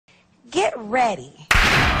get ready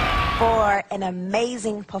for an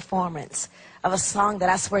amazing performance of a song that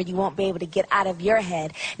I swear you won't be able to get out of your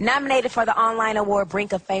head. Nominated for the online award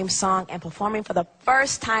Brink of Fame Song and performing for the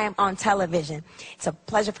first time on television. It's a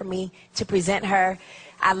pleasure for me to present her.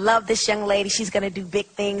 I love this young lady. She's going to do big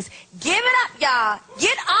things. Give it up, y'all.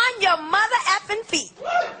 Get on your mother effing feet.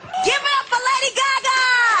 Give it up for Lady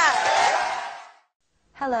Gaga.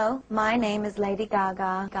 Hello, my name is Lady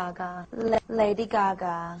Gaga, Lady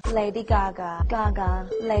Gaga, Lady Gaga, Gaga,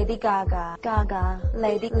 Lady Gaga, Gaga,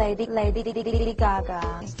 Lady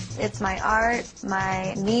Gaga. It's my art,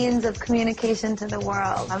 my means of communication to the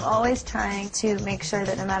world. I'm always trying to make sure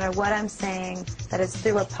that no matter what I'm saying, that it's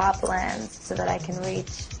through a pop lens so that I can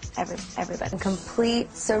reach everybody.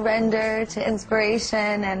 Complete surrender to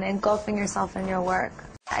inspiration and engulfing yourself in your work.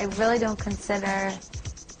 I really don't consider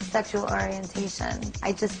sexual orientation.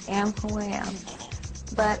 I just am who I am.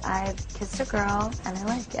 But I've kissed a girl and I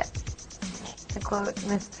like it. To quote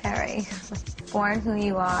Miss Perry, born who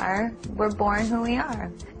you are, we're born who we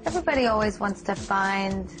are. Everybody always wants to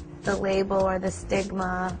find the label or the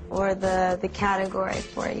stigma or the category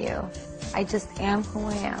for you. I just am who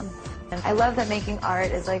I am. And I love that making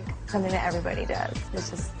art is like something that everybody does. It's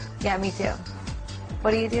just, yeah, me too.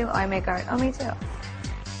 What do you do? Oh, I make art. Oh, me too.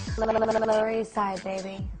 Lower East Side,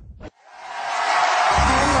 baby.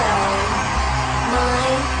 My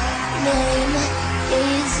name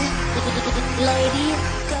is Lady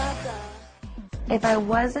Gaga. If I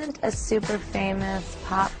wasn't a super famous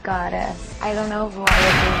pop goddess, I don't know who I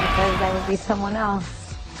would be because I would be someone else.